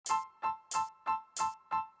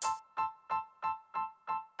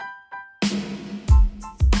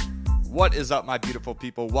What is up, my beautiful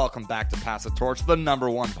people? Welcome back to Pass the Torch, the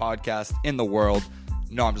 #1 podcast in the world.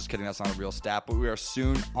 No, I'm just kidding. That's not a real stat, but we are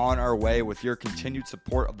soon on our way with your continued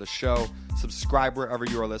support of the show. Subscribe wherever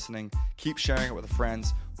you are listening. Keep sharing it with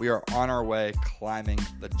friends. We are on our way climbing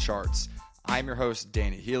the charts. I'm your host,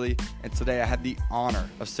 Danny Healy, and today I had the honor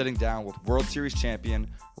of sitting down with World Series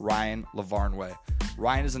champion Ryan Lavarnway.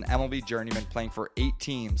 Ryan is an MLB journeyman playing for 8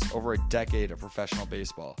 teams over a decade of professional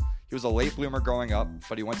baseball. He was a late bloomer growing up,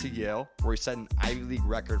 but he went to Yale, where he set an Ivy League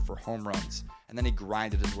record for home runs, and then he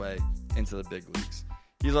grinded his way into the big leagues.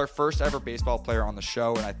 He's our first ever baseball player on the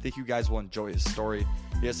show, and I think you guys will enjoy his story.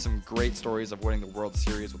 He has some great stories of winning the World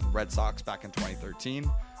Series with the Red Sox back in 2013,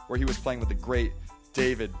 where he was playing with the great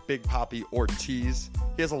David Big Papi Ortiz.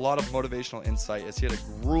 He has a lot of motivational insight as he had a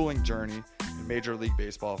grueling journey in Major League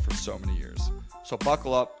Baseball for so many years. So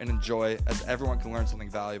buckle up and enjoy, as everyone can learn something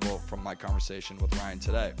valuable from my conversation with Ryan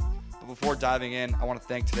today. But before diving in, I want to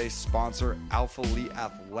thank today's sponsor, Alpha Elite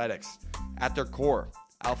Athletics. At their core,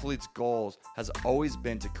 Alpha Elite's goals has always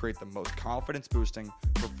been to create the most confidence-boosting,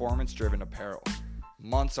 performance-driven apparel.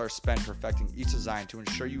 Months are spent perfecting each design to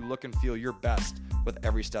ensure you look and feel your best with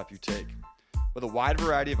every step you take. With a wide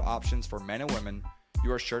variety of options for men and women,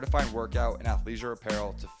 you are sure to find workout and athleisure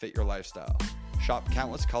apparel to fit your lifestyle. Shop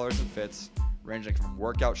countless colors and fits, ranging from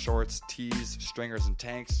workout shorts, tees, stringers, and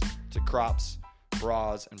tanks, to crops,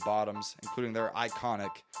 bras, and bottoms, including their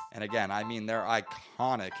iconic, and again, I mean their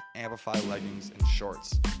iconic Amplify leggings and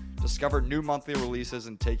shorts. Discover new monthly releases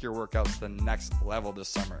and take your workouts to the next level this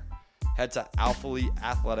summer. Head to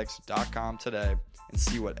alphaeliteathletics.com today and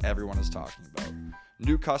see what everyone is talking about.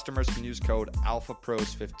 New customers can use code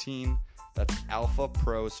ALPHAPROS15, that's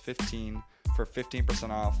ALPHAPROS15, for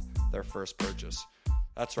 15% off their first purchase.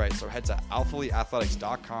 That's right, so head to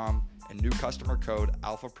alphaeliteathletics.com and new customer code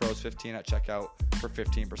ALPHAPROS15 at checkout for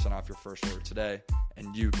 15% off your first order today,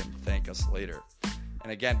 and you can thank us later.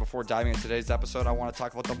 And again, before diving into today's episode, I want to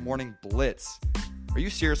talk about the Morning Blitz. Are you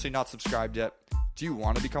seriously not subscribed yet? Do you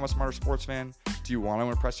want to become a smarter sports fan? Do you want to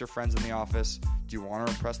impress your friends in the office? Do you want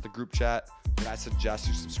to impress the group chat? Then I suggest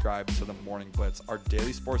you subscribe to the Morning Blitz, our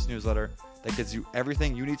daily sports newsletter that gives you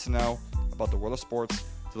everything you need to know about the world of sports,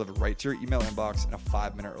 delivered right to your email inbox in a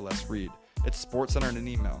 5-minute or less read. It's sports-centered in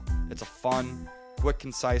email. It's a fun, quick,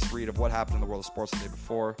 concise read of what happened in the world of sports the day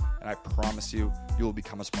before, and I promise you, you will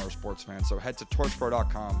become a smarter sports fan. So head to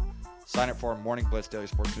torchpro.com, sign up for our Morning Blitz daily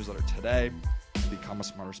sports newsletter today, and become a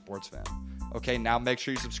smarter sports fan. Okay, now make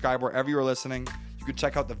sure you subscribe wherever you're listening. You can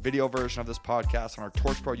check out the video version of this podcast on our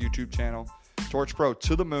Torch Pro YouTube channel, Torch Pro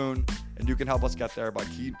to the moon, and you can help us get there by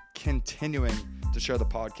continuing to share the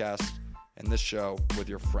podcast and this show with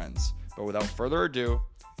your friends. But without further ado,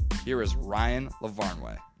 here is Ryan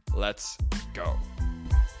Lavarnway. Let's go.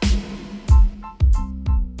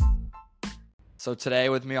 So today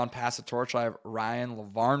with me on Pass the Torch, I have Ryan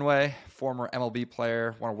Lavarnway, former MLB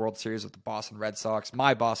player, won a World Series with the Boston Red Sox,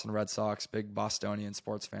 my Boston Red Sox, big Bostonian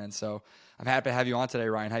sports fan. So I'm happy to have you on today,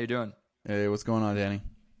 Ryan. How you doing? Hey, what's going on, Danny?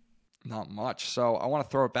 Not much. So I want to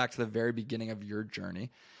throw it back to the very beginning of your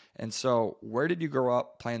journey. And so where did you grow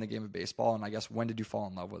up playing the game of baseball? And I guess when did you fall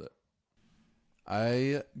in love with it?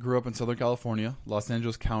 I grew up in Southern California, Los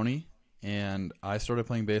Angeles County, and I started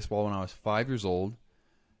playing baseball when I was 5 years old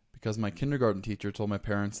because my kindergarten teacher told my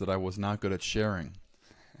parents that I was not good at sharing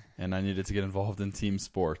and I needed to get involved in team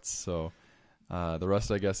sports. So the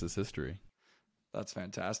rest, I guess, is history. That's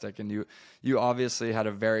fantastic. And you obviously had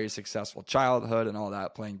a very successful childhood and all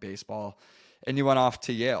that, playing baseball. And you went off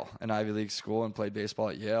to Yale, an Ivy League school, and played baseball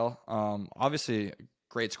at Yale. Obviously,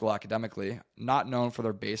 great school academically. Not known for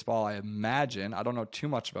their baseball, I imagine. I don't know too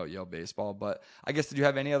much about Yale baseball, but I guess, did you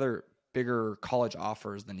have any other bigger college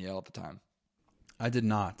offers than Yale at the time? I did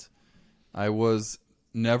not. I was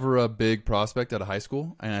never a big prospect out of high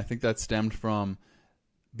school, and I think that stemmed from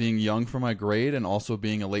being young for my grade and also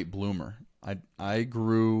being a late bloomer. I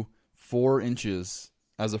grew 4 inches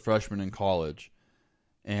as a freshman in college,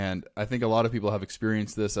 and I think a lot of people have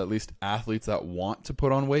experienced this, at least athletes that want to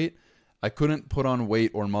put on weight. I couldn't put on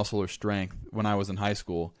weight or muscle or strength when I was in high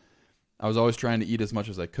school. I was always trying to eat as much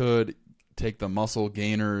as I could, take the muscle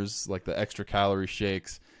gainers, like the extra calorie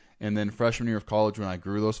shakes. And then freshman year of college, when I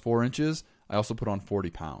grew those 4 inches, I also put on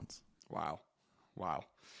 40 pounds. Wow.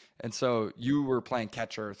 And so you were playing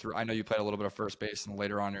catcher through, I know you played a little bit of first base and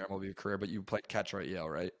later on in your MLB career, but you played catcher at Yale,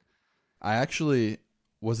 right? I actually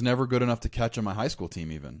was never good enough to catch on my high school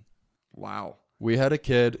team even. Wow. We had a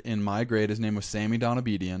kid in my grade, his name was Sammy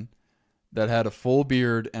Donabedian, that had a full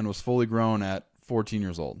beard and was fully grown at 14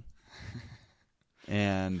 years old.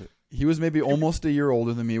 And he was maybe almost a year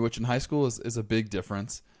older than me, which in high school is a big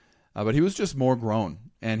difference. But he was just more grown,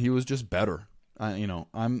 and he was just better.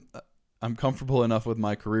 I'm I'm comfortable enough with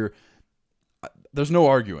my career. There's no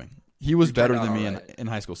arguing. He was better than me in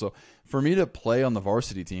high school. So for me to play on the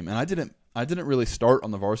varsity team, and I didn't really start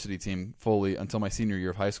on the varsity team fully until my senior year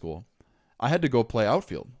of high school. I had to go play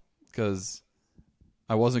outfield because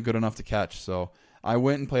I wasn't good enough to catch. So I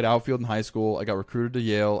went and played outfield in high school. I got recruited to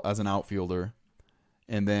Yale as an outfielder.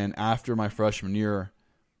 And then after my freshman year,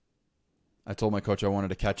 I told my coach I wanted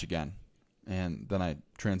to catch again. And then I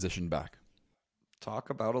transitioned back. Talk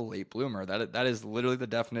about a late bloomer. That is literally the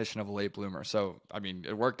definition of a late bloomer. So, I mean,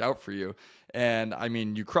 it worked out for you. And, I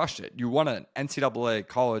mean, you crushed it. You won an NCAA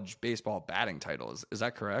college baseball batting title. Is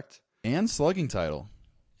that correct? And slugging title.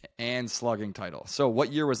 So,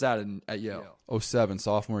 what year was that at Yale? 07,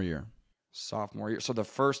 sophomore year. Sophomore year. So, the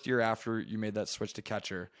first year after you made that switch to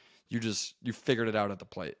catcher, you figured it out at the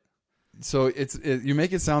plate. So, you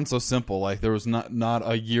make it sound so simple. Like there was not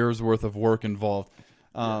a year's worth of work involved.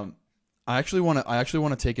 I actually want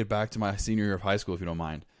to take it back to my senior year of high school, if you don't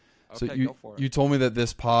mind. Okay, so go for it. You told me that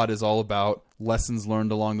this pod is all about lessons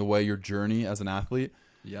learned along the way, your journey as an athlete.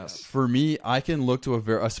 Yes. For me, I can look to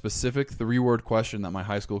a specific 3-word question that my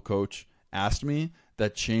high school coach asked me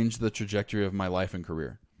that changed the trajectory of my life and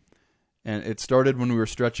career. And it started when we were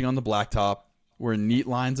stretching on the blacktop. We're in neat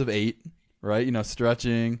lines of 8, right?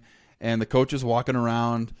 Stretching, and the coach is walking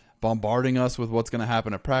around bombarding us with what's going to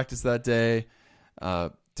happen at practice that day.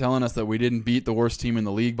 Telling us that we didn't beat the worst team in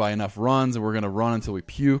the league by enough runs and we're going to run until we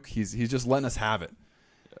puke. He's just letting us have it.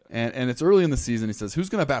 And it's early in the season. He says, who's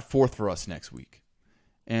going to bat fourth for us next week?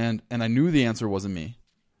 And I knew the answer wasn't me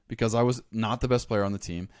because I was not the best player on the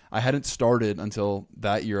team. I hadn't started until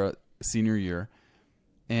that year, senior year.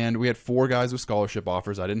 And we had 4 guys with scholarship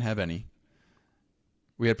offers. I didn't have any.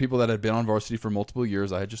 We had people that had been on varsity for multiple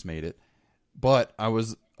years. I had just made it. But I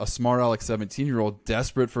was a smart aleck 17-year-old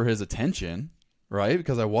desperate for his attention, right?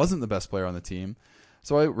 Because I wasn't the best player on the team.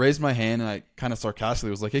 So I raised my hand and I kind of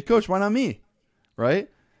sarcastically was like, hey, coach, why not me? Right?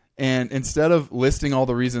 And instead of listing all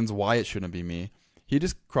the reasons why it shouldn't be me, he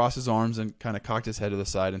just crossed his arms and kind of cocked his head to the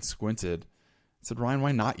side and squinted. I said, Ryan,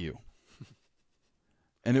 why not you?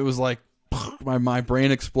 And it was like my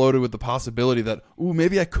brain exploded with the possibility that, ooh,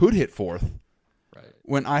 maybe I could hit fourth. Right.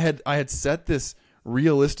 When I had set this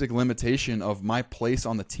realistic limitation of my place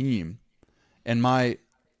on the team and my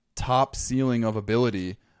top ceiling of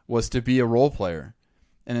ability was to be a role player.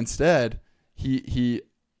 And instead, he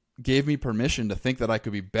gave me permission to think that I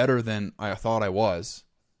could be better than I thought I was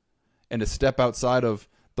and to step outside of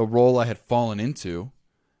the role I had fallen into.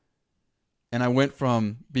 And I went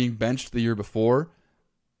from being benched the year before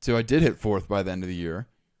to I did hit fourth by the end of the year.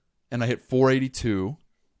 And I hit 482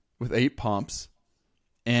 with 8 pumps.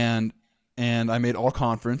 And I made all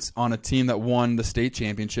conference on a team that won the state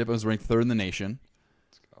championship. I was ranked 3rd in the nation.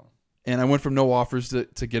 And I went from no offers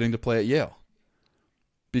to getting to play at Yale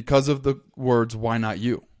because of the words, why not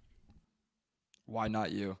you? Why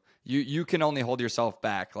not you? You can only hold yourself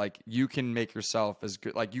back. Like, you can make yourself as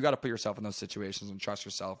good. Like, you got to put yourself in those situations and trust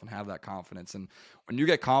yourself and have that confidence. And when you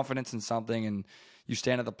get confidence in something and you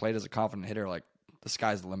stand at the plate as a confident hitter, like, the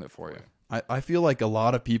sky's the limit for you. I feel like a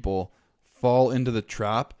lot of people fall into the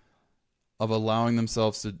trap of allowing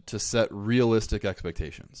themselves to set realistic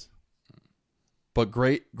expectations. But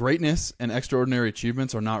greatness and extraordinary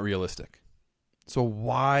achievements are not realistic. So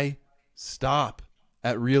why stop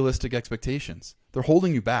at realistic expectations? They're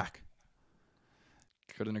holding you back.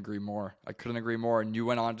 Couldn't agree more. I couldn't agree more. And you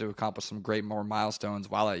went on to accomplish some great more milestones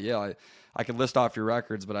while at Yale. I could list off your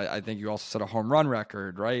records, but I think you also set a home run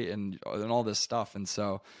record, right? And all this stuff. And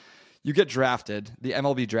so you get drafted. The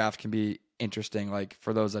MLB draft can be interesting. Like,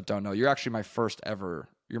 for those that don't know, you're actually my first ever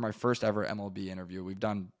MLB interview.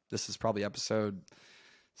 This is probably episode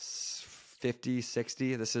 50,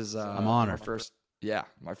 60. This is I'm honored.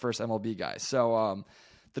 my first MLB guy. So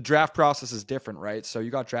the draft process is different, right? So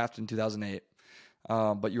you got drafted in 2008,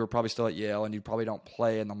 but you were probably still at Yale, and you probably don't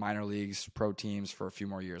play in the minor leagues, pro teams for a few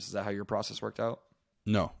more years. Is that how your process worked out?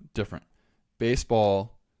 No, different.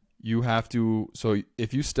 Baseball, you have to. So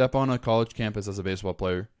if you step on a college campus as a baseball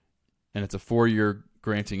player, and it's a 4-year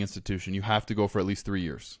granting institution, you have to go for at least 3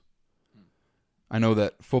 years. I know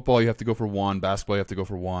that football you have to go for 1, basketball you have to go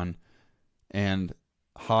for 1, and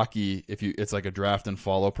hockey it's like a draft and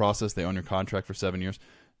follow process. They own your contract for 7 years.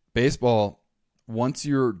 Baseball, once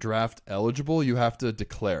you're draft eligible, you have to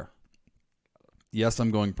declare, yes,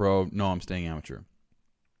 I'm going pro. No, I'm staying amateur.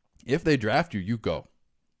 If they draft you, you go.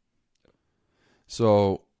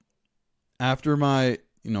 So after my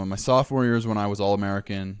sophomore years when I was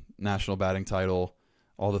All-American, national batting title,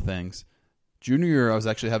 all the things. Junior year, I was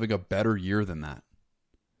actually having a better year than that.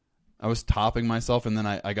 I was topping myself, and then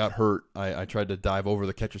I got hurt. I tried to dive over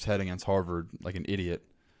the catcher's head against Harvard like an idiot.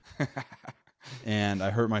 and I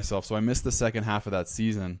hurt myself, so I missed the second half of that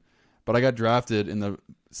season. But I got drafted in the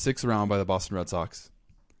 6th round by the Boston Red Sox.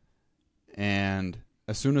 And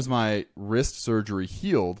as soon as my wrist surgery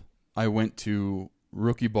healed, I went to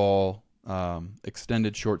rookie ball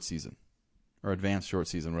extended short season, or advanced short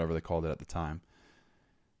season, whatever they called it at the time.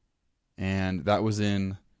 And that was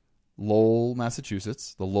in Lowell,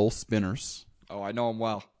 Massachusetts, the Lowell Spinners. Oh, I know them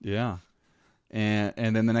well. Yeah.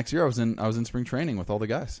 And then the next year I was in spring training with all the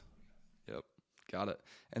guys. Yep. Got it.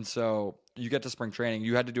 And so you get to spring training.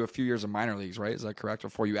 You had to do a few years of minor leagues, right? Is that correct?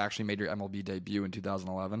 Before you actually made your MLB debut in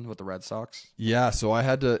 2011 with the Red Sox? Yeah, so I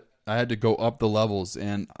had to go up the levels,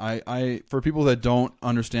 and I for people that don't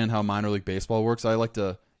understand how minor league baseball works, I like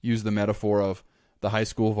to use the metaphor of the high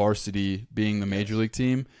school varsity being the major league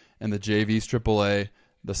team, and the JV's AAA,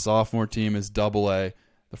 the sophomore team is AA,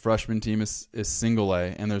 the freshman team is single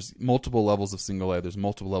A, and there's multiple levels of single A. There's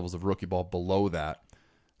multiple levels of rookie ball below that.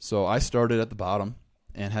 So I started at the bottom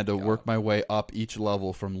and had to work my way up each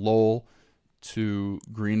level from Lowell to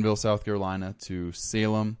Greenville, South Carolina, to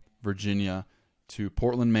Salem, Virginia, to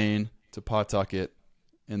Portland, Maine, to Pawtucket,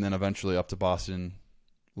 and then eventually up to Boston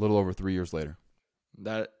a little over 3 years later.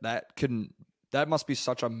 That must be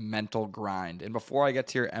such a mental grind. And before I get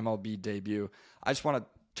to your MLB debut, I just want to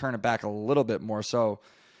turn it back a little bit more. So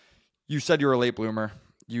you said you were a late bloomer.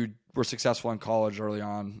 You were successful in college early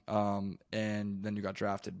on, and then you got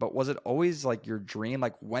drafted. But was it always like your dream?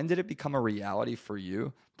 Like, when did it become a reality for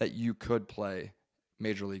you that you could play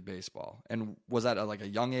Major League Baseball? And was that at like a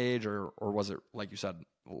young age, or was it, like you said,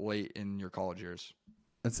 late in your college years?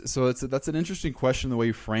 That's an interesting question the way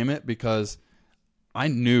you frame it, because I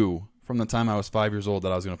knew from the time I was 5 years old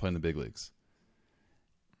that I was going to play in the big leagues.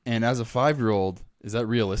 And as a 5-year-old, is that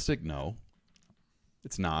realistic? No,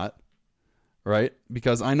 it's not. Right?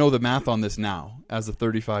 Because I know the math on this now. As a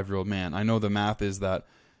 35-year-old man, I know the math is that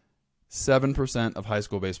 7% of high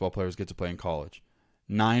school baseball players get to play in college.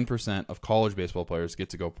 9% of college baseball players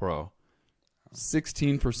get to go pro.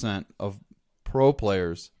 16% of pro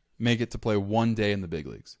players make it to play one day in the big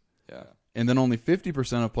leagues. Yeah. And then only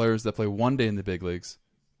 50% of players that play one day in the big leagues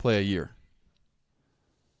play a year.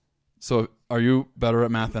 So are you better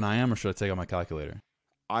at math than I am, or should I take out my calculator?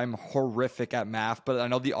 I'm horrific at math, but I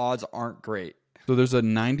know the odds aren't great. So there's a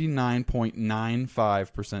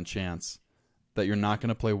 99.95% chance that you're not going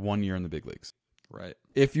to play 1 year in the big leagues. Right.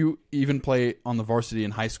 If you even play on the varsity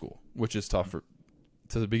in high school, which is tough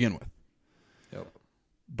to begin with. Yep.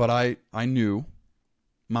 But I knew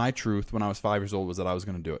my truth when I was 5 years old was that I was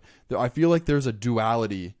going to do it. I feel like there's a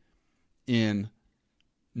duality in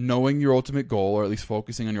knowing your ultimate goal, or at least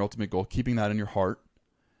focusing on your ultimate goal, keeping that in your heart,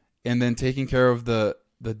 and then taking care of the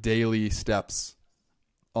daily steps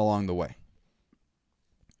along the way.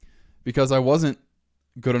 Because I wasn't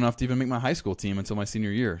good enough to even make my high school team until my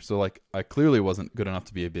senior year. So like I clearly wasn't good enough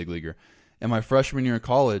to be a big leaguer. And my freshman year in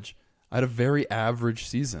college, I had a very average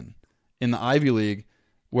season in the Ivy League,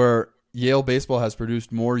 where Yale baseball has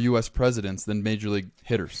produced more U.S. presidents than Major League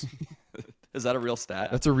hitters. Is that a real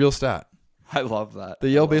stat? That's a real stat. I love that. The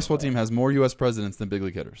Yale baseball team has more U.S. presidents than big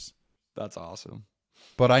league hitters. That's awesome.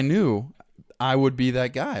 But I knew I would be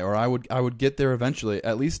that guy, or I would get there eventually,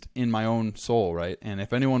 at least in my own soul, right? And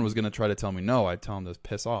if anyone was going to try to tell me no, I'd tell them to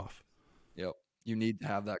piss off. Yep. You need to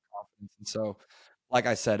have that confidence. And so, like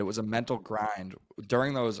I said, it was a mental grind.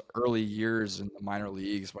 During those early years in the minor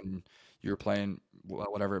leagues when you were playing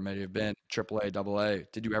whatever it may have been, AAA, AA,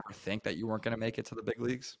 did you ever think that you weren't going to make it to the big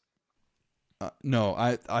leagues? No,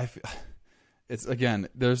 it's, again,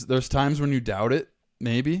 there's times when you doubt it,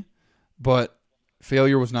 maybe, but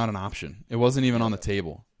failure was not an option. It wasn't even on the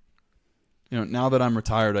table. You know, now that I'm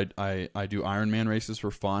retired, I do Ironman races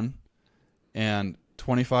for fun, and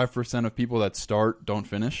 25% of people that start don't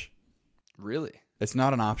finish. Really? It's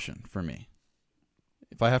not an option for me.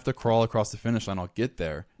 If I have to crawl across the finish line, I'll get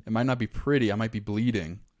there. It might not be pretty. I might be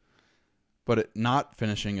bleeding, but not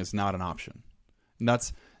finishing is not an option. And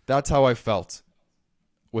that's how I felt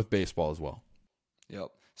with baseball as well. Yep.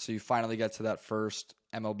 So you finally get to that first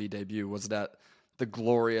MLB debut. Was that the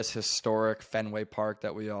glorious, historic Fenway Park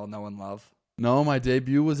that we all know and love? No, my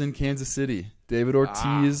debut was in Kansas City. David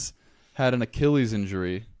Ortiz had an Achilles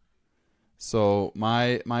injury. So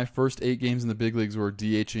my first 8 games in the big leagues were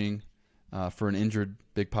DHing for an injured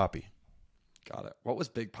Big Papi. Got it. What was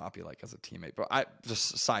Big Papi like as a teammate? But I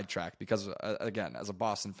just sidetracked because, again, as a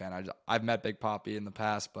Boston fan, I've met Big Papi in the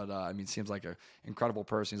past, but I mean, seems like an incredible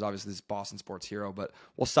person. He's obviously this Boston sports hero, but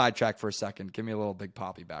we'll sidetrack for a second. Give me a little Big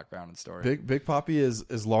Papi background and story. Big Papi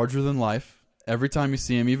is larger than life. Every time you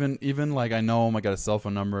see him, even like I know him, I got his cell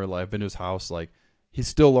phone number, like I've been to his house, like he's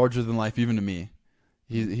still larger than life even to me.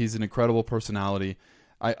 He's an incredible personality.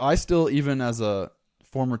 I still, even as a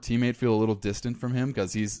former teammate, feel a little distant from him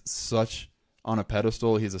because he's such on a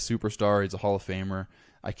pedestal. He's a superstar. He's a Hall of Famer.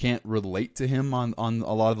 I can't relate to him on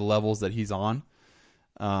a lot of the levels that he's on.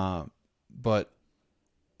 But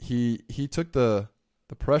he took the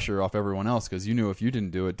pressure off everyone else because you knew if you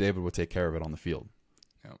didn't do it, David would take care of it on the field.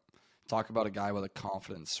 Yep. Talk about a guy with a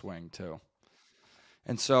confident swing too.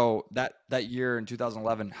 And so that year in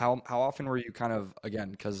 2011, how often were you kind of,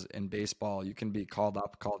 again, because in baseball you can be called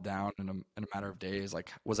up, called down in a matter of days.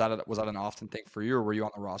 Like was that an often thing for you, or were you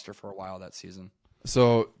on the roster for a while that season?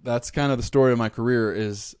 So that's kind of the story of my career.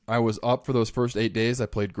 Is I was up for those first 8 days. I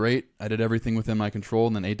played great. I did everything within my control,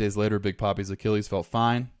 and then 8 days later, Big Poppy's Achilles felt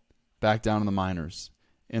fine. Back down in the minors.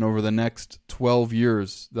 And over the next 12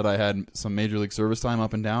 years that I had some major league service time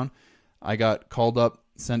up and down, I got called up,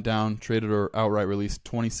 sent down, traded, or outright released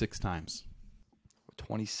 26 times.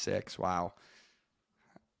 26, wow.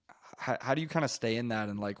 How do you kind of stay in that,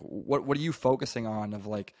 and like what are you focusing on of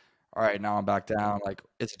like, all right, now I'm back down, like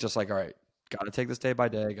it's just like, all right, got to take this day by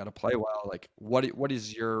day, got to play well. Like what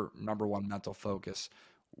is your number one mental focus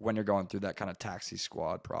when you're going through that kind of taxi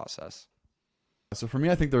squad process? So for me,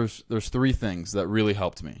 I think there's 3 things that really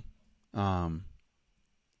helped me.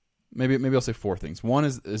 Maybe I'll say 4 things. One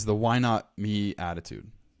is the why not me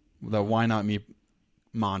attitude, the why not me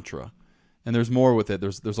mantra, and there's more with it.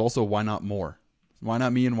 There's also why not more, why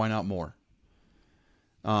not me and why not more.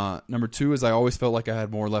 Number 2 is I always felt like I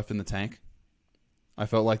had more left in the tank. I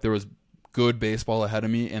felt like there was good baseball ahead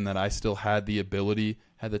of me, and that I still had the ability,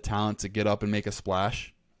 had the talent to get up and make a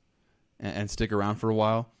splash, and stick around for a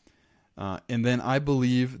while. And then I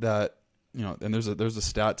believe that, and there's a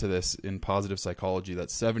stat to this in positive psychology that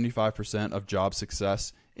 75% of job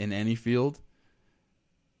success in any field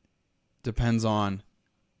depends on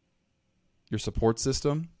your support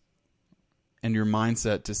system and your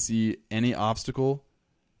mindset to see any obstacle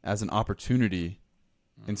as an opportunity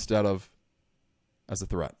instead of as a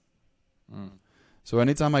threat. So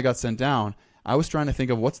anytime I got sent down, I was trying to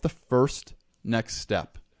think of what's the first next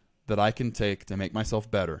step that I can take to make myself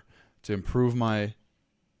better, to improve my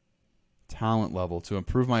talent level, to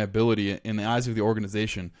improve my ability in the eyes of the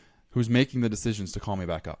organization who's making the decisions to call me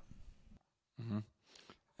back up. Mm-hmm.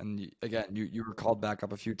 And again, you were called back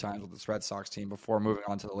up a few times with this Red Sox team before moving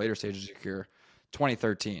on to the later stages of your career.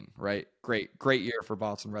 2013, right? Great year for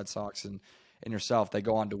Boston Red Sox and yourself. They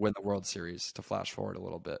go on to win the World Series, to flash forward a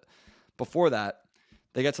little bit. Before that,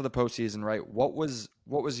 they get to the postseason, right? What was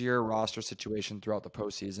your roster situation throughout the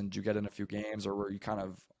postseason? Did you get in a few games, or were you kind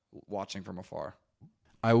of watching from afar?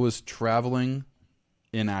 I was traveling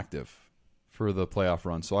inactive for the playoff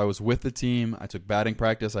run. So I was with the team. I took batting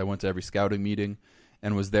practice. I went to every scouting meeting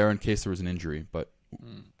and was there in case there was an injury, but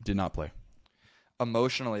did not play.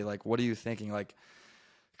 Emotionally, like, what are you thinking? Like,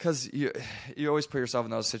 because you always put yourself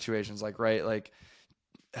in those situations, like, right? Like,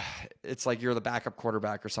 it's like you're the backup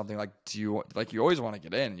quarterback or something. Like, you always want to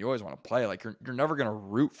get in. You always want to play. Like, you're never going to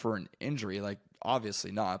root for an injury. Like,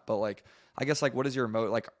 obviously not. But, like, I guess, like, what is your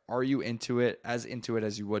like, are you into it as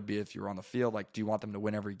you would be if you were on the field? Like, do you want them to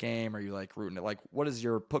win every game? Are you, like, rooting it? Like, what is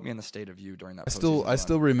put me in the state of you during that I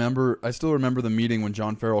still remember the meeting when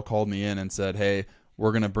John Farrell called me in and said, hey,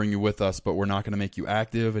 we're going to bring you with us, but we're not going to make you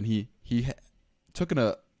active. And he took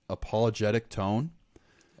an apologetic tone.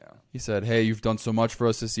 Yeah. He said, hey, you've done so much for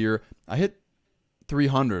us this year. I hit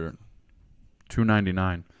 300,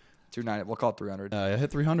 299. 290. We'll call it 300. I hit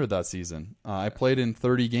 300 that season. I played in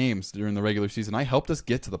 30 games during the regular season. I helped us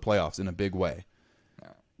get to the playoffs in a big way.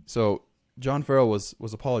 Yeah. So John Farrell was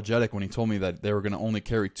apologetic when he told me that they were going to only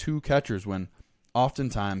carry 2 catchers when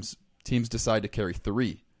oftentimes teams decide to carry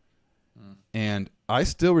 3. And I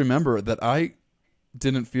still remember that I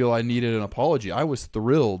didn't feel I needed an apology. I was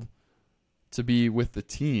thrilled to be with the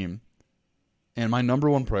team, and my number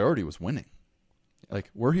one priority was winning. Yeah. Like,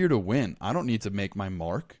 we're here to win. I don't need to make my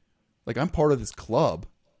mark. Like, I'm part of this club.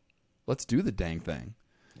 Let's do the dang thing.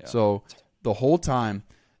 Yeah. So the whole time,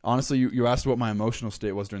 honestly, you asked what my emotional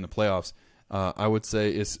state was during the playoffs. I would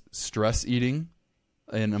say is stress eating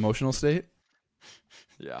an emotional state.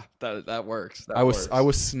 Yeah, that works. I was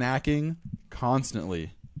snacking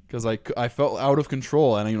constantly because I felt out of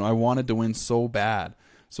control, and I wanted to win so bad.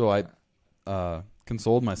 So I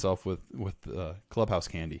consoled myself with clubhouse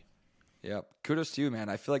candy. Yeah, kudos to you, man.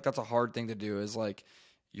 I feel like that's a hard thing to do. Is like,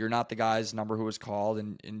 you're not the guy's number who was called,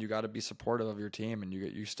 and you got to be supportive of your team, and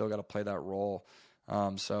you still got to play that role.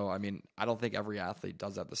 So I mean, I don't think every athlete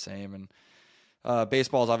does that the same. And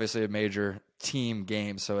baseball is obviously a major team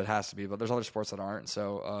game, so it has to be. But there's other sports that aren't.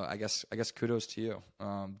 So I guess kudos to you.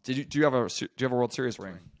 Do you have a World Series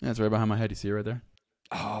ring? Yeah, it's right behind my head. You see it right there?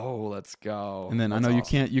 Oh, let's go. And then That's I know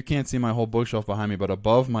awesome. you can't see my whole bookshelf behind me, but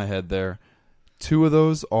above my head there, 2 of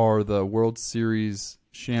those are the World Series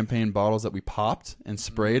champagne bottles that we popped and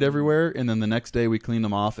sprayed everywhere, and then the next day we cleaned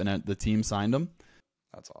them off and the team signed them.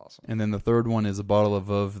 That's awesome. And then the third one is a bottle of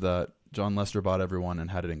Veuve that John Lester bought everyone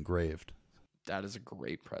and had it engraved. That is a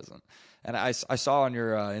great present. And I saw on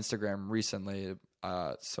your Instagram recently,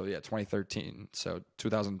 2013, so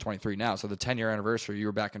 2023 now, so the 10-year anniversary, you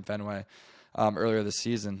were back in Fenway earlier this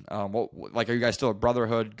season. Are you guys still a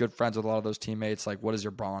brotherhood, good friends with a lot of those teammates? Like, what is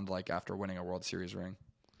your bond like after winning a World Series ring?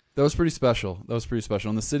 That was pretty special.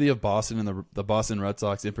 And the city of Boston and the Boston Red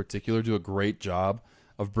Sox in particular do a great job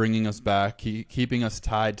of bringing us back, keeping us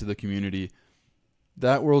tied to the community.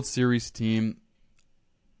 That World Series team,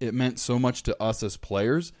 it meant so much to us as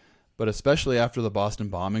players, but especially after the Boston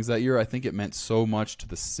bombings that year, I think it meant so much to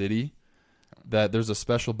the city that there's a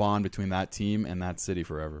special bond between that team and that city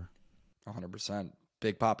forever. 100%.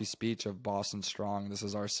 Big Poppy speech of Boston strong. This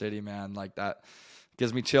is our city, man. Like, that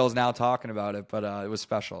gives me chills now talking about it, but it was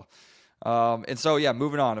special. And so, yeah,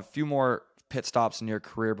 moving on. A few more pit stops in your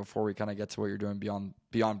career before we kind of get to what you're doing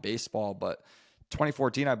beyond baseball. But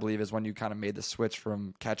 2014, I believe, is when you kind of made the switch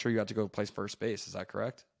from catcher. You had to go play first base. Is that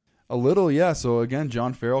correct? A little, yeah. So again,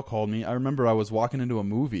 John Farrell called me. I remember I was walking into a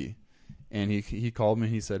movie, and he called me.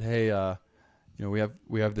 He said, "Hey,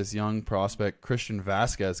 we have this young prospect, Christian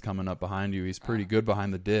Vasquez, coming up behind you. He's pretty good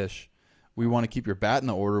behind the dish. We want to keep your bat in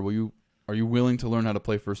the order. Are you willing to learn how to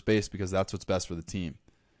play first base because that's what's best for the team?"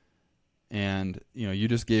 And you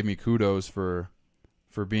just gave me kudos for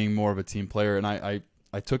being more of a team player. And I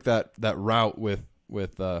took that route with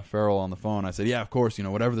Farrell on the phone. I said, "Yeah, of course,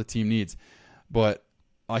 whatever the team needs." But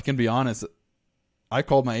I can be honest, I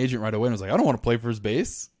called my agent right away and was like, "I don't want to play first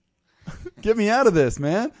base. Get me out of this,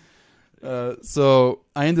 man." So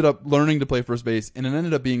I ended up learning to play first base, and it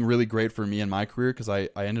ended up being really great for me in my career because I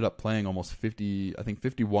ended up playing almost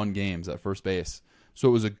 51 games at first base. So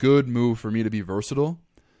it was a good move for me to be versatile.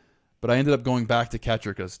 But I ended up going back to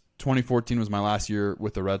catcher because 2014 was my last year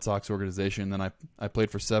with the Red Sox organization. Then I played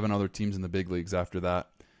for 7 other teams in the big leagues after that,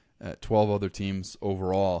 12 other teams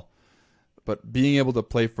overall. But being able to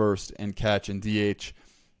play first and catch and DH,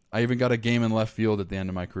 I even got a game in left field at the end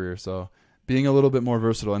of my career. So being a little bit more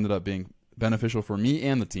versatile ended up being beneficial for me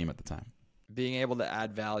and the team at the time. Being able to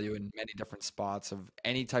add value in many different spots of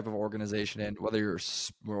any type of organization, and whether you're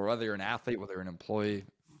an athlete, whether you're an employee,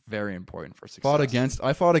 very important for success.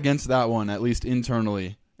 I fought against that one, at least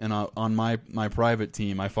internally, and on my private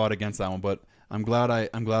team, I fought against that one. But I'm glad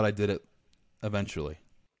I did it eventually.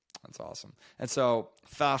 That's awesome. And so,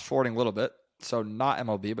 fast forwarding a little bit, so not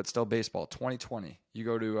MLB, but still baseball. 2020, you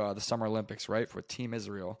go to the Summer Olympics, right, for Team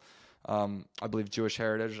Israel. I believe Jewish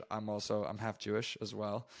heritage. I'm half Jewish as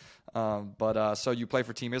well. So you play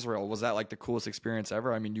for Team Israel. Was that like the coolest experience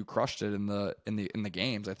ever? I mean, you crushed it in the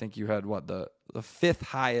games. I think you had the 5th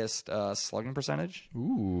highest slugging percentage.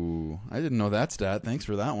 Ooh, I didn't know that stat. Thanks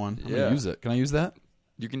for that one. I'm Yeah. gonna use it. Can I use that?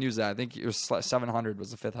 You can use that. I think it was 700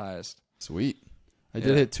 was the 5th highest. Sweet. I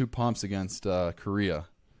did hit 2 pumps against Korea.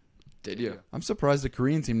 Did you? I'm surprised the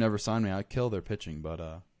Korean team never signed me. I kill their pitching,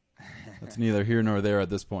 but that's neither here nor there at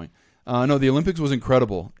this point. No, the Olympics was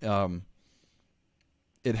incredible.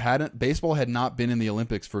 Baseball had not been in the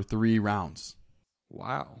Olympics for 3 rounds.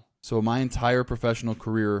 Wow. So my entire professional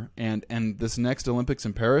career and this next Olympics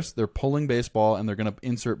in Paris, they're pulling baseball and they're going to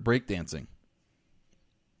insert breakdancing.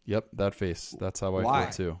 Yep, that face. That's how I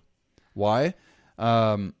feel too. Why?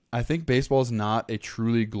 I think baseball is not a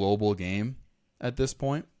truly global game at this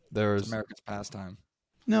point. It's America's pastime.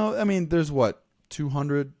 No, I mean, there's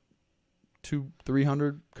 300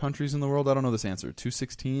 countries in the world. I don't know this answer.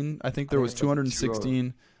 216? I think there was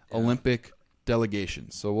 216 Olympic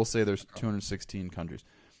delegations. So we'll say there's 216 countries.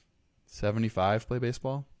 75 play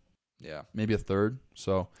baseball? Yeah. Maybe a third.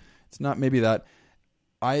 So it's not maybe that.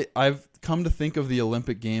 I've come to think of the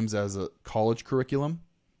Olympic Games as a college curriculum.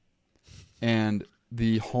 And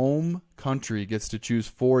the home country gets to choose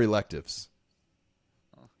 4 electives.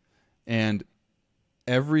 And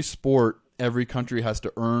every sport, every country has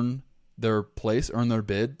to earn their place, earn their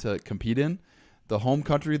bid to compete in. The home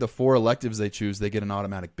country, the 4 electives they choose, they get an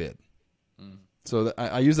automatic bid. So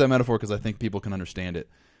I use that metaphor because I think people can understand it.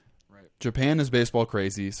 Right. Japan is baseball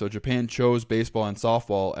crazy, so Japan chose baseball and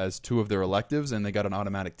softball as 2 of their electives, and they got an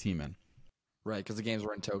automatic team in. Right, because the games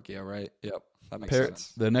were in Tokyo, right? Yep, that makes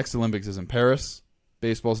sense. The next Olympics is in Paris.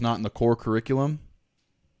 Baseball's not in the core curriculum.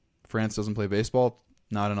 France doesn't play baseball.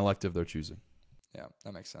 Not an elective they're choosing. Yeah,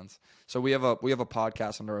 that makes sense. So we have a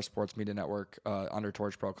podcast under our sports media network under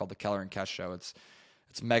Torch Pro called the Keller and Kess Show. It's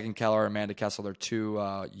It's Megan Keller, Amanda Kessel. They're two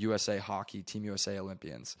USA hockey, Team USA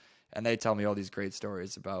Olympians. And they tell me all these great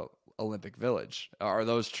stories about Olympic Village. Are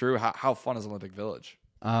those true? How fun is Olympic Village?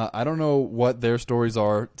 I don't know what their stories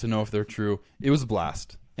are to know if they're true. It was a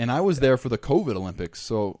blast. And I was there for the COVID Olympics,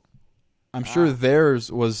 so I'm sure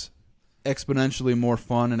theirs was exponentially more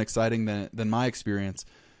fun and exciting than my experience.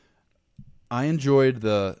 I enjoyed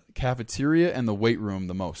the cafeteria and the weight room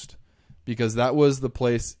the most because that was the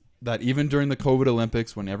place that even during the COVID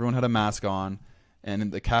Olympics when everyone had a mask on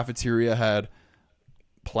and the cafeteria had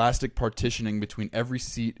plastic partitioning between every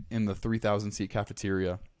seat in the 3,000 seat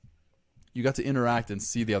cafeteria, you got to interact and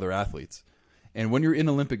see the other athletes. And when you're in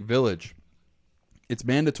Olympic Village, it's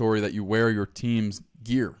mandatory that you wear your team's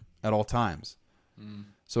gear at all times.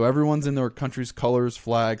 So everyone's in their country's colors,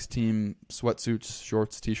 flags, team sweatsuits,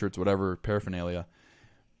 shorts, t-shirts, whatever, paraphernalia.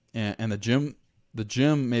 And the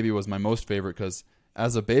gym maybe was my most favorite because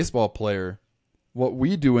as a baseball player, what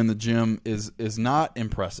we do in the gym is not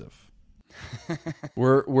impressive.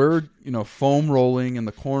 we're foam rolling in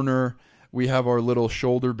the corner. We have our little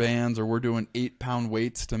shoulder bands, or we're doing 8-pound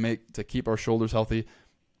weights to keep our shoulders healthy.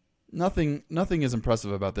 Nothing is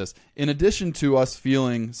impressive about this. In addition to us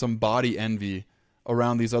feeling some body envy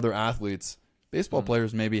around these other athletes, baseball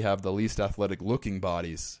players maybe have the least athletic looking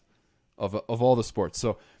bodies of all the sports.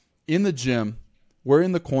 So in the gym, we're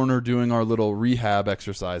in the corner doing our little rehab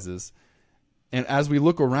exercises. And as we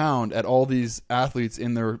look around at all these athletes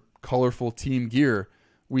in their colorful team gear,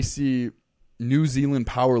 we see New Zealand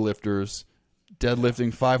powerlifters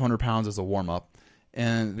deadlifting 500 pounds as a warm-up,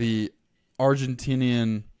 and the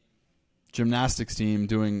Argentinian gymnastics team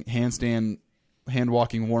doing handstand,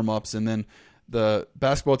 hand-walking warm-ups, and then the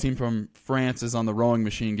basketball team from France is on the rowing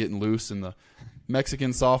machine getting loose, and the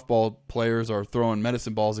Mexican softball players are throwing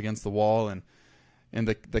medicine balls against the wall, and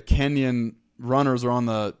the Kenyan runners are on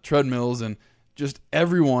the treadmills, and just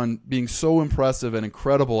everyone being so impressive and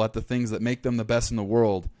incredible at the things that make them the best in the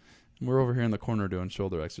world. And we're over here in the corner doing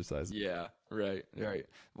shoulder exercises. Yeah, right.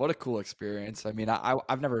 What a cool experience. I mean,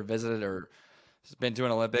 I've never visited or been to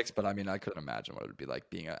an Olympics, but I mean, I couldn't imagine what it would be like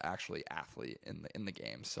being an actually athlete in the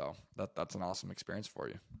game. So that's an awesome experience for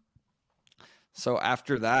you. So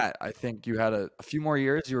after that, I think you had a few more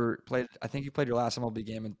years. I think you played your last MLB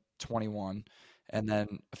game in 21. And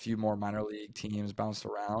then a few more minor league teams bounced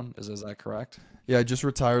around. Is that correct? Yeah, I just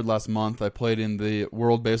retired last month. I played in the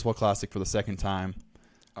World Baseball Classic for the second time,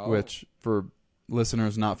 which for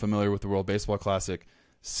listeners not familiar with the World Baseball Classic,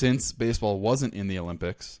 since baseball wasn't in the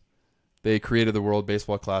Olympics, they created the World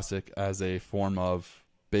Baseball Classic as a form of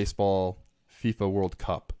baseball FIFA World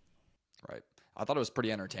Cup. Right. I thought it was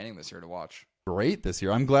pretty entertaining this year to watch. Great this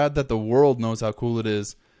year. I'm glad that the world knows how cool it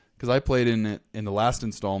is because I played in it in the last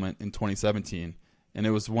installment in 2017. And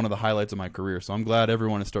it was one of the highlights of my career. So I'm glad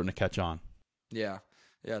everyone is starting to catch on. Yeah,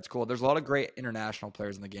 it's cool. There's a lot of great international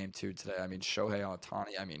players in the game, too, today. I mean, Shohei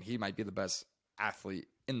Ohtani, he might be the best athlete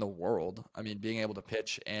in the world. I mean, being able to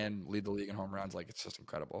pitch and lead the league in home runs, it's just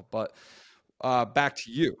incredible. But back to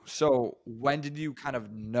you. So when did you kind of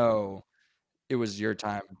know it was your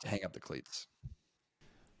time to hang up the cleats?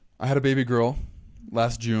 I had a baby girl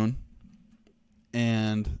last June.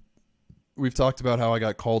 And we've talked about how I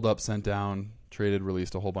got called up, sent down, traded,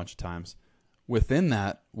 released a whole bunch of times. Within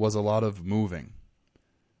that was a lot of moving.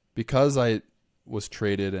 Because I was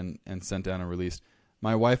traded and sent down and released,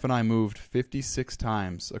 my wife and I moved 56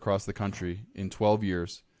 times across the country in 12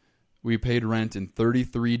 years. We paid rent in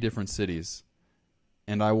 33 different cities,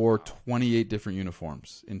 and I wore 28 different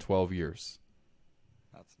uniforms in 12 years.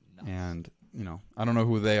 That's nuts. And, I don't know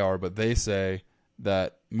who they are, but they say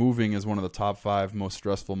that moving is one of the top 5 most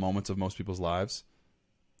stressful moments of most people's lives.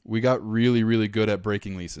 We got really, really good at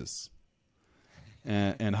breaking leases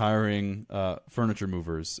and hiring furniture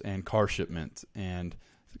movers and car shipment and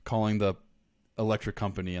calling the electric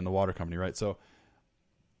company and the water company, right? So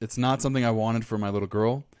it's not something I wanted for my little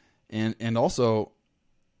girl. And also,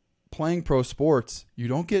 playing pro sports, you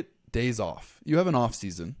don't get days off. You have an off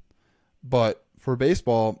season. But for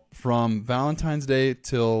baseball, from Valentine's Day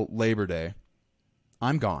till Labor Day,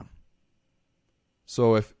 I'm gone.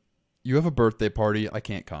 So if you have a birthday party, I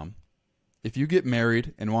can't come. If you get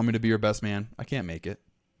married and want me to be your best man, I can't make it.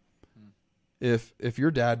 If your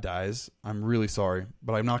dad dies, I'm really sorry,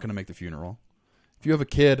 but I'm not going to make the funeral. If you have a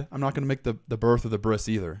kid, I'm not going to make the birth or the bris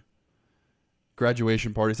either.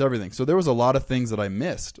 Graduation parties, everything. So there was a lot of things that I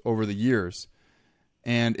missed over the years.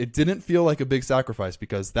 And it didn't feel like a big sacrifice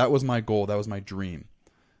because that was my goal. That was my dream.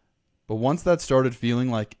 But once that started feeling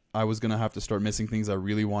like I was going to have to start missing things I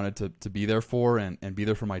really wanted to be there for and be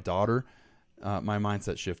there for my daughter, my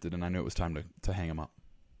mindset shifted and I knew it was time to hang him up.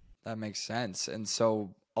 That makes sense. And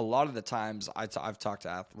so a lot of the times I've talked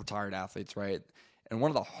to retired athletes, right? And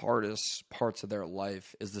one of the hardest parts of their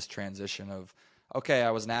life is this transition of, okay,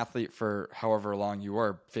 I was an athlete for however long you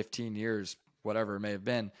were, 15 years, whatever it may have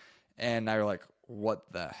been. And now you're like,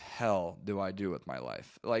 what the hell do I do with my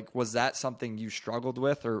life? Like, was that something you struggled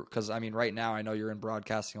with? Or, because, I mean, right now I know you're in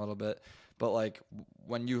broadcasting a little bit, but like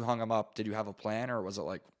when you hung them up, did you have a plan, or was it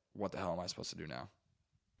like, what the hell am I supposed to do now?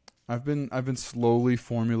 I've been slowly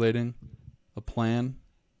formulating a plan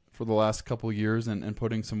for the last couple of years and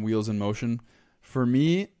putting some wheels in motion. For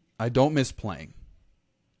me, I don't miss playing.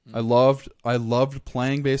 I loved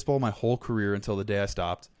playing baseball my whole career until the day I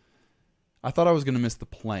stopped. I thought I was going to miss the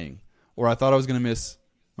playing, or I thought I was going to miss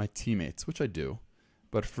my teammates, which I do.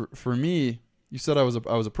 But for me, you said I was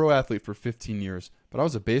a pro athlete for 15 years, but I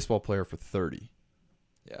was a baseball player for 30.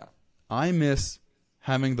 Yeah. I miss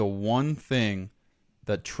having the one thing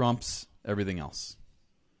that trumps everything else.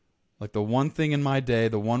 Like the one thing in my day,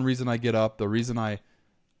 the one reason I get up, the reason I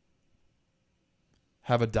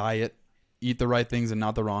have a diet, eat the right things and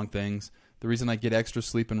not the wrong things, the reason I get extra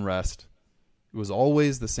sleep and rest, it was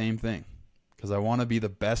always the same thing, because I want to be the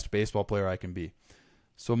best baseball player I can be.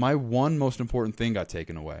 So my one most important thing got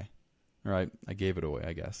taken away. All right, I gave it away,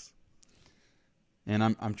 I guess. And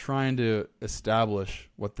I'm trying to establish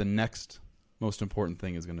what the next most important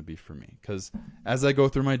thing is going to be for me. Because as I go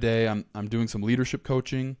through my day, I'm doing some leadership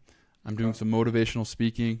coaching. I'm doing some motivational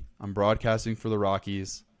speaking. I'm broadcasting for the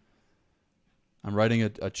Rockies. I'm writing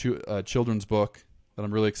a children's book that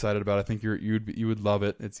I'm really excited about. I think you would love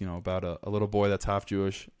it. It's about a little boy that's half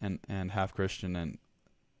Jewish and half Christian, and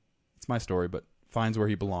it's my story, but finds where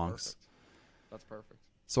he belongs. That's perfect.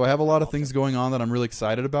 So I have a lot of things going on that I'm really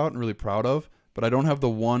excited about and really proud of, but I don't have the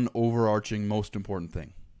one overarching most important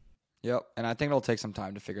thing. Yep, and I think it'll take some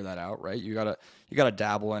time to figure that out, right? You gotta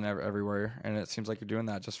dabble in everywhere, and it seems like you're doing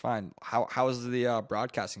that just fine. How has the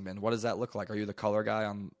broadcasting been? What does that look like? Are you the color guy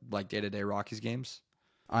on like day-to-day Rockies games?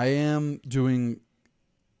 I'm an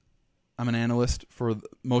analyst for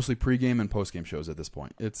mostly pregame and postgame shows at this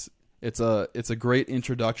point. It's a great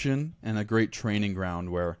introduction and a great training ground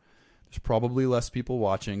where there's probably less people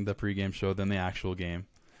watching the pregame show than the actual game.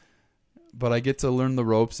 But I get to learn the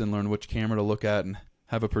ropes and learn which camera to look at and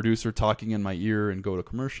have a producer talking in my ear and go to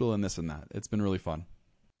commercial and this and that. It's been really fun.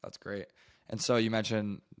 That's great. And so you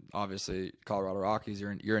mentioned, obviously, Colorado Rockies.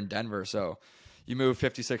 You're in Denver, so you moved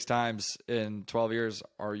 56 times in 12 years.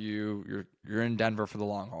 You're in Denver for the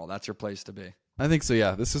long haul? That's your place to be. I think so,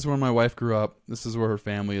 yeah. This is where my wife grew up. This is where her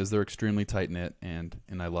family is. They're extremely tight-knit, and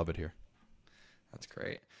I love it here. That's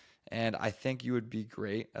great. And I think you would be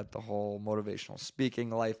great at the whole motivational speaking,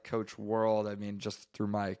 life coach world. I mean, just through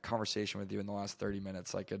my conversation with you in the last 30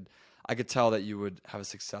 minutes, I could tell that you would have a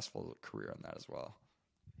successful career in that as well.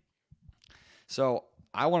 So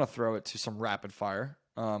I want to throw it to some rapid fire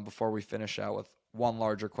before we finish out with one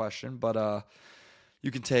larger question. But you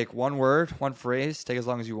can take one word, one phrase, take as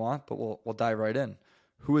long as you want, but we'll dive right in.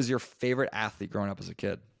 Who is your favorite athlete growing up as a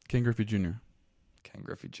kid? Ken Griffey Jr. Ken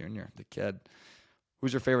Griffey Jr., the kid.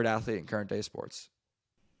 Who's your favorite athlete in current day sports?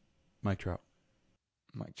 Mike Trout.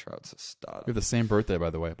 Mike Trout's a stud. We have the same birthday, by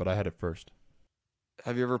the way, but I had it first.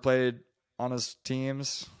 Have you ever played on his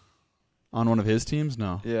teams? On one of his teams?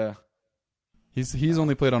 No. Yeah. He's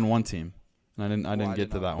only played on one team, and I didn't get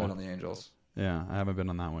to that one. On the Angels. Yeah, I haven't been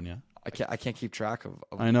on that one yet. I can't keep track of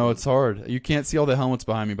I know it's hard. You can't see all the helmets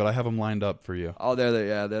behind me, but I have them lined up for you. Oh, there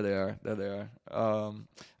they are.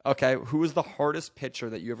 Okay, who was the hardest pitcher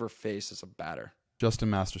that you ever faced as a batter? Justin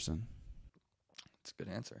Masterson. That's a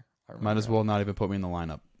good answer. Might as well not even put me in the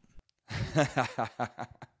lineup.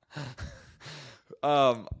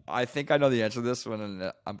 I think I know the answer to this one,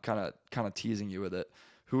 and I'm kind of teasing you with it.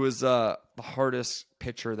 Who was the hardest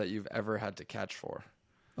pitcher that you've ever had to catch for?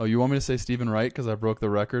 Oh, you want me to say Stephen Wright because I broke the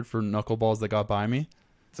record for knuckleballs that got by me?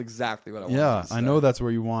 That's exactly what I wanted to say. Yeah, I know that's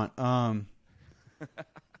where you want.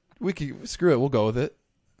 We could screw it. We'll go with it.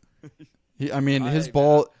 His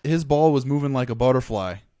ball was moving like a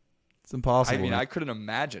butterfly. It's impossible. I mean, I couldn't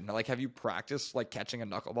imagine. Like, have you practiced like catching a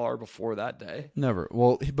knuckleballer before that day? Never.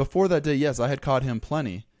 Well, before that day, yes, I had caught him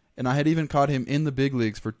plenty, and I had even caught him in the big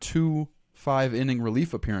leagues for 2 5-inning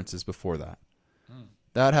relief appearances before that.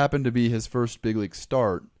 That happened to be his first big league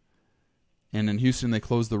start, and in Houston they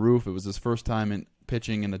closed the roof. It was his first time in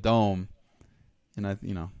pitching in a dome, and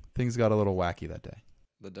things got a little wacky that day.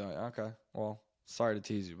 The dome. Okay. Well, sorry to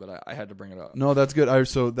tease you, but I had to bring it up. No, that's good.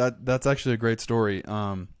 So that's actually a great story.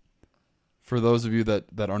 For those of you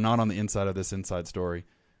that are not on the inside of this inside story,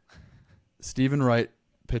 Stephen Wright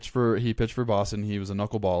pitched for Boston. He was a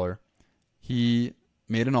knuckleballer. He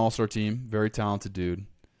made an all-star team. Very talented dude.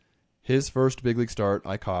 His first big league start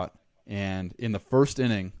I caught. And in the first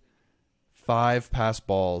inning, 5 pass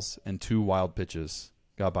balls and 2 wild pitches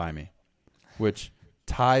got by me, which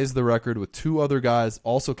ties the record with 2 other guys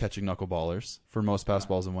also catching knuckleballers for most pass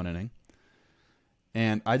balls in 1 inning.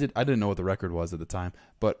 And I didn't know what the record was at the time,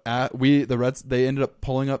 but the Reds, they ended up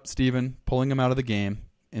pulling up Steven, pulling him out of the game,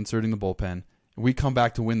 inserting the bullpen. We come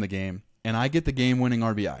back to win the game, and I get the game-winning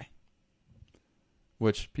RBI,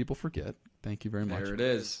 which people forget. Thank you very much. There it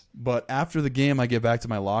is. But after the game, I get back to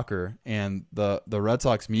my locker, and the Red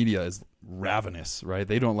Sox media is ravenous, right?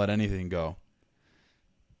 They don't let anything go.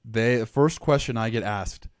 The first question I get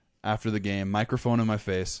asked after the game, microphone in my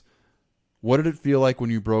face, what did it feel like when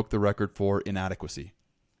you broke the record for inadequacy?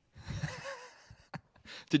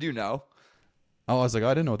 Did you know? Oh, I was like,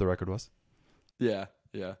 I didn't know what the record was. Yeah.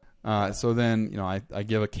 So then, I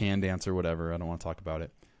give a canned answer, whatever. I don't want to talk about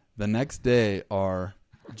it. The next day, our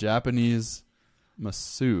Japanese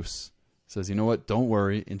masseuse says, you know what? Don't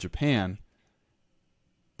worry. In Japan,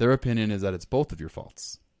 their opinion is that it's both of your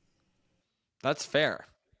faults. That's fair.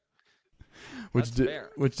 Which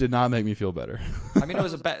did not make me feel better. I mean,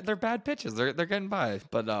 they're bad pitches. They're getting by,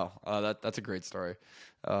 but no, that's a great story.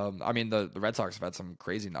 I mean, the Red Sox have had some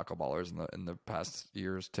crazy knuckleballers in the past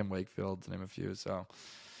years. Tim Wakefield, to name a few. So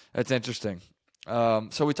it's interesting.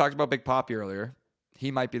 So we talked about Big Papi earlier. He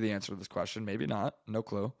might be the answer to this question. Maybe not. No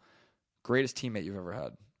clue. Greatest teammate you've ever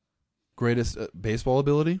had? Greatest baseball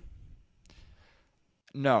ability?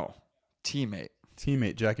 No. Teammate,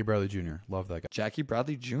 Jackie Bradley Jr. Love that guy. Jackie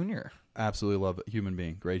Bradley Jr. Absolutely love it. Human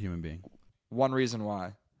being. Great human being. One reason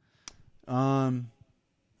why? I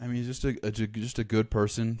mean, he's just a good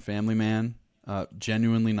person, family man,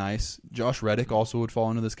 genuinely nice. Josh Reddick also would fall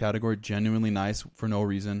into this category. Genuinely nice for no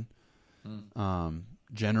reason.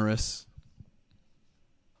 Generous.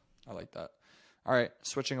 I like that. All right,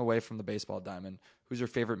 switching away from the baseball diamond, who's your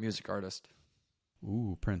favorite music artist?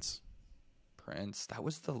 Ooh, Prince. Prince. That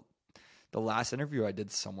was the last interview I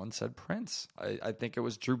did. Someone said Prince. I think it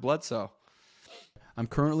was Drew Bledsoe. I'm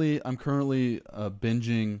currently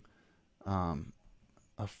binging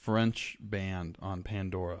a French band on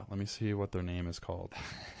Pandora. Let me see what their name is called.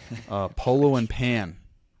 Polo and Pan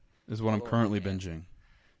is what I'm currently binging.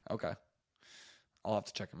 Okay. I'll have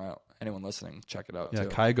to check them out. Anyone listening, check it out too. Yeah,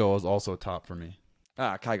 Kygo is also top for me.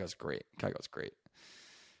 Kygo's great.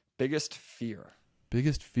 Biggest fear?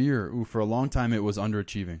 Ooh, for a long time it was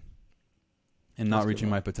underachieving. And not reaching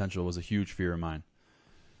my potential was a huge fear of mine.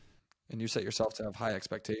 And you set yourself to have high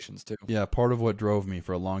expectations too. Yeah, part of what drove me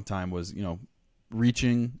for a long time was,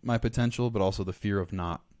 reaching my potential, but also the fear of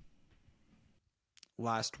not.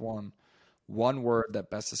 Last one. One word that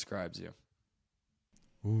best describes you.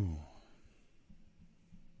 Ooh.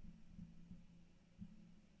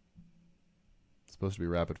 It's supposed to be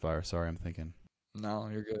rapid fire. Sorry, I'm thinking. No,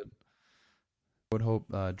 you're good. I would hope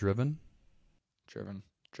driven. Driven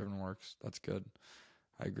works. That's good.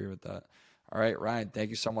 I agree with that. All right, Ryan, thank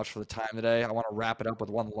you so much for the time today. I want to wrap it up with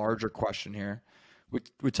one larger question here.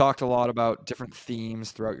 We talked a lot about different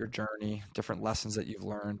themes throughout your journey, different lessons that you've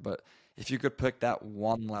learned, but if you could pick that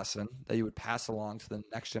one lesson that you would pass along to the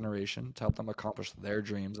next generation to help them accomplish their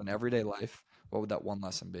dreams in everyday life, what would that one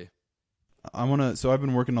lesson be? So I've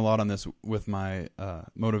been working a lot on this with my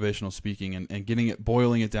motivational speaking and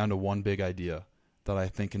boiling it down to one big idea that I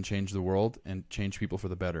think can change the world and change people for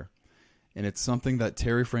the better. And it's something that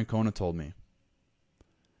Terry Francona told me.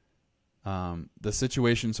 The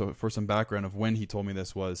situation, so for some background of when he told me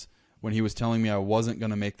this, was when he was telling me I wasn't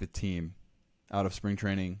going to make the team out of spring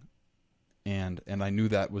training, and I knew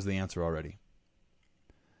that was the answer already.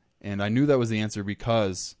 And I knew that was the answer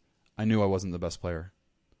because I knew I wasn't the best player.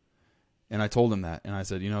 And I told him that, and I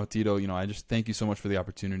said, Tito, I just thank you so much for the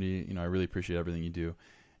opportunity. I really appreciate everything you do.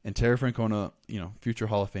 And Terry Francona, future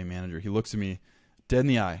Hall of Fame manager, he looks at me dead in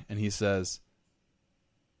the eye and he says,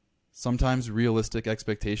 sometimes realistic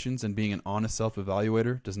expectations and being an honest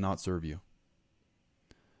self-evaluator does not serve you.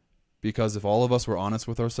 Because if all of us were honest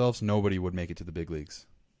with ourselves, nobody would make it to the big leagues.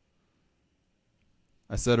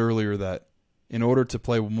 I said earlier that in order to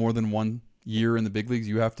play more than 1 year in the big leagues,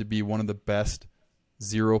 you have to be one of the best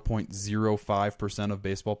 0.05% of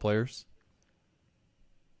baseball players.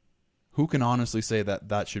 Who can honestly say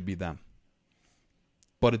that should be them?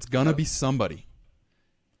 But it's going to be somebody.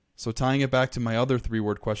 So tying it back to my other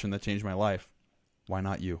 3-word question that changed my life, why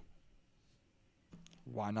not you?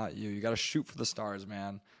 Why not you? You got to shoot for the stars,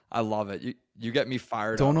 man. I love it. You get me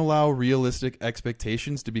fired up. Don't allow realistic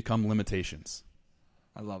expectations to become limitations.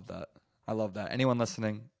 I love that. Anyone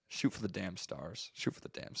listening, shoot for the damn stars.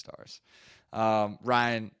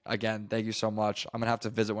 Ryan, again, thank you so much. I'm going to have to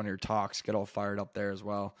visit one of your talks, get all fired up there as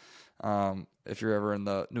well. If you're ever in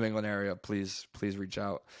the New England area, please reach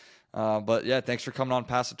out. But yeah, thanks for coming on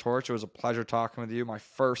Pass the Torch. It was a pleasure talking with you. My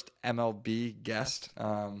first MLB guest.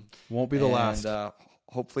 Won't be the last.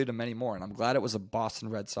 Hopefully to many more. And I'm glad it was a Boston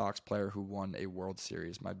Red Sox player who won a World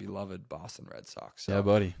Series, my beloved Boston Red Sox. So, yeah,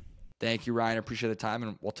 buddy. Thank you, Ryan. I appreciate the time,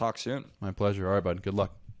 and we'll talk soon. My pleasure. All right, bud. Good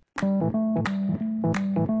luck.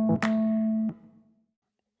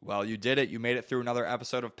 Well, you did it. You made it through another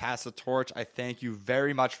episode of Pass the Torch. I thank you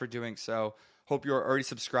very much for doing so. Hope you are already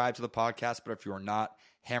subscribed to the podcast, but if you are not,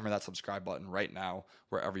 hammer that subscribe button right now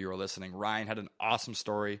wherever you are listening. Ryan had an awesome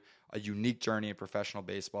story, a unique journey in professional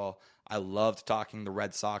baseball. I loved talking the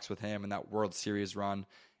Red Sox with him and that World Series run.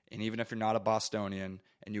 And even if you're not a Bostonian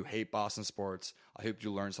and you hate Boston sports, I hope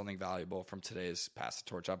you learned something valuable from today's Pass the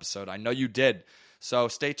Torch episode. I know you did. So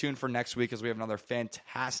stay tuned for next week as we have another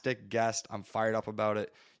fantastic guest. I'm fired up about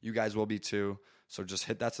it. You guys will be too. So just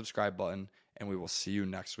hit that subscribe button and we will see you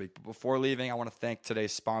next week. But before leaving, I want to thank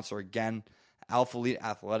today's sponsor again, Alpha Elite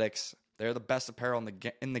Athletics. They're the best apparel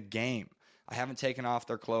in the game. I haven't taken off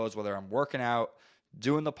their clothes, whether I'm working out,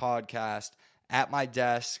 doing the podcast, at my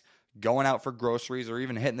desk, going out for groceries, or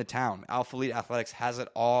even hitting the town. Alpha Elite Athletics has it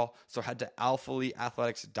all. So head to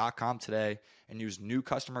alphaeliteathletics.com today and use new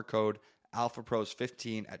customer code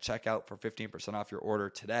AlphaPros15 at checkout for 15% off your order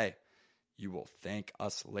today. You will thank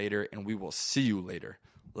us later, and we will see you later.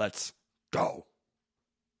 Let's go.